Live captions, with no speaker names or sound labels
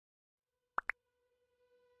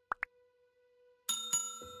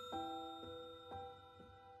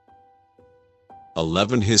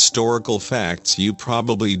11 historical facts you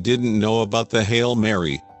probably didn't know about the Hail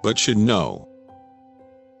Mary, but should know.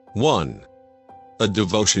 1. A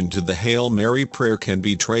devotion to the Hail Mary prayer can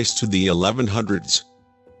be traced to the 1100s.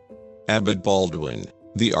 Abbot Baldwin,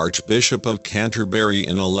 the Archbishop of Canterbury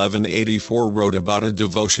in 1184 wrote about a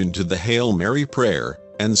devotion to the Hail Mary prayer,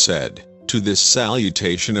 and said, "To this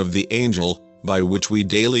salutation of the angel, by which we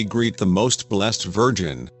daily greet the most blessed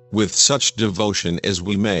Virgin, with such devotion as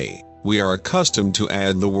we may, we are accustomed to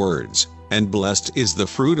add the words, 'And blessed is the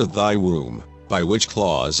fruit of thy womb,' by which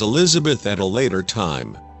clause Elizabeth at a later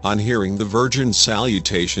time, on hearing the Virgin's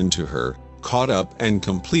salutation to her, caught up and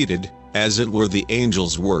completed, as it were the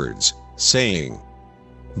angel's words, saying,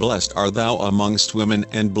 'Blessed art thou amongst women,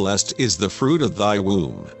 and blessed is the fruit of thy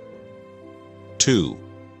womb.'" 2.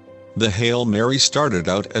 The Hail Mary started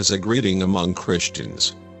out as a greeting among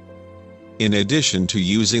Christians. In addition to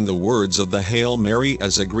using the words of the Hail Mary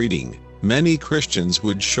as a greeting, many Christians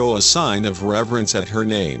would show a sign of reverence at her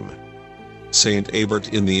name. Saint Abert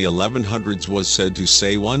in the 1100s was said to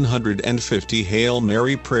say 150 Hail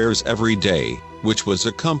Mary prayers every day, which was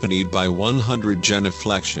accompanied by 100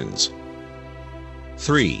 genuflections.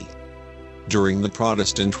 3. During the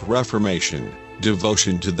Protestant Reformation,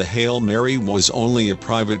 devotion to the Hail Mary was only a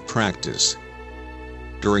private practice.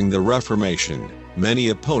 During the Reformation, many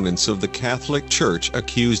opponents of the Catholic Church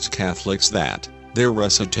accused Catholics that their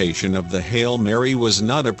recitation of the Hail Mary was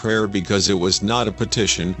not a prayer because it was not a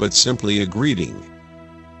petition but simply a greeting.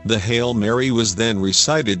 The Hail Mary was then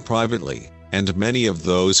recited privately, and many of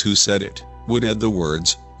those who said it would add the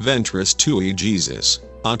words, "Ventris tui Jesus,"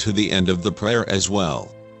 onto the end of the prayer as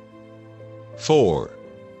well. 4.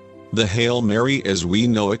 The Hail Mary as we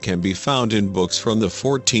know it can be found in books from the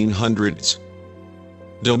 1400s.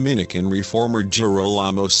 Dominican reformer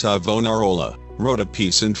Girolamo Savonarola wrote a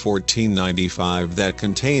piece in 1495 that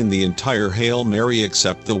contained the entire Hail Mary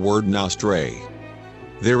except the word Nostre.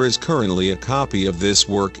 There is currently a copy of this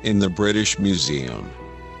work in the British Museum.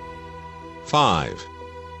 5.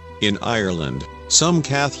 In Ireland, some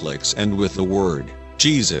Catholics end with the word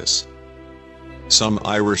Jesus. Some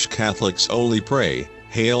Irish Catholics only pray,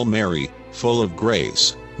 "Hail Mary, full of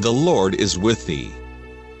grace, the Lord is with thee.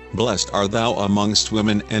 Blessed art thou amongst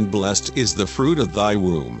women, and blessed is the fruit of thy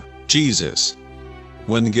womb, Jesus."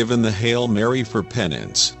 When given the Hail Mary for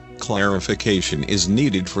penance, clarification is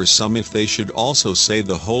needed for some if they should also say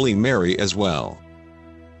the Holy Mary as well.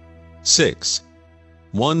 6.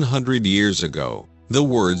 100 years ago, the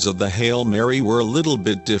words of the Hail Mary were a little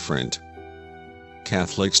bit different.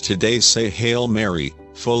 Catholics today say Hail Mary,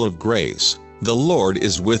 full of grace, the Lord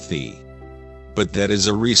is with thee. But that is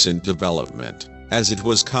a recent development, as it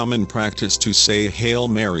was common practice to say Hail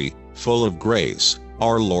Mary, full of grace,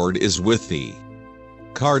 our Lord is with thee.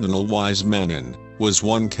 Cardinal Wiseman was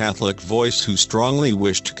one Catholic voice who strongly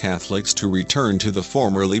wished Catholics to return to the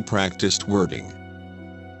formerly practiced wording.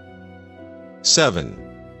 7.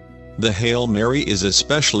 The Hail Mary is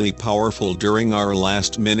especially powerful during our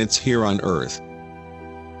last minutes here on earth.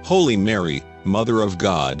 Holy Mary, Mother of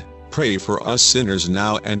God, pray for us sinners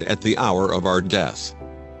now and at the hour of our death.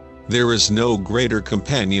 There is no greater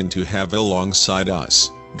companion to have alongside us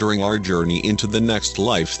during our journey into the next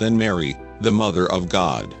life than Mary, the Mother of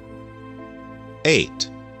God. 8.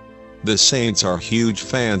 The saints are huge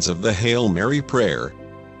fans of the Hail Mary prayer.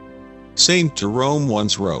 Saint Jerome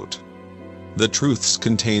once wrote, "The truths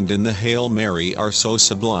contained in the Hail Mary are so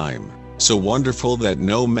sublime, so wonderful that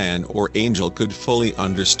no man or angel could fully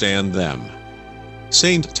understand them."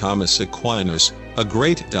 Saint Thomas Aquinas, a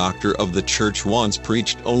great doctor of the Church, once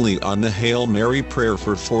preached only on the Hail Mary prayer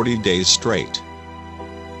for 40 days straight.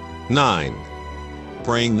 9.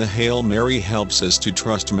 Praying the Hail Mary helps us to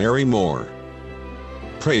trust Mary more.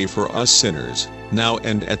 Pray for us sinners, now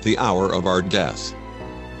and at the hour of our death.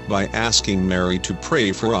 By asking Mary to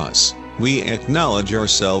pray for us, we acknowledge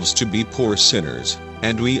ourselves to be poor sinners,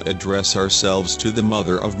 and we address ourselves to the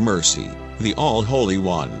Mother of Mercy, the All-Holy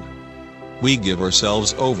One. We give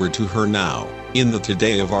ourselves over to her now, in the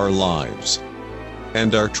today of our lives.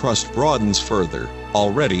 And our trust broadens further,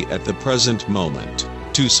 already at the present moment,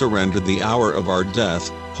 to surrender the hour of our death,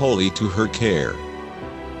 wholly to her care.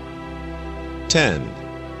 10.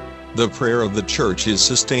 The prayer of the Church is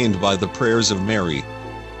sustained by the prayers of Mary.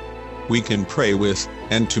 We can pray with,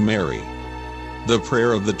 and to Mary. The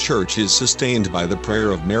prayer of the Church is sustained by the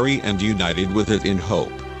prayer of Mary and united with it in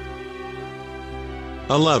hope.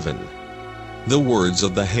 11. The words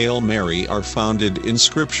of the Hail Mary are founded in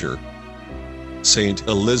Scripture. Saint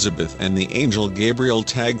Elizabeth and the angel Gabriel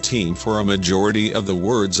tag team for a majority of the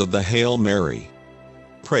words of the Hail Mary.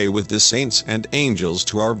 Pray with the saints and angels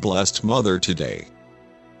to our Blessed Mother today.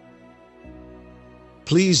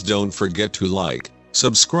 Please don't forget to like,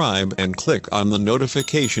 subscribe and click on the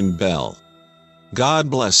notification bell. God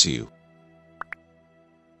bless you.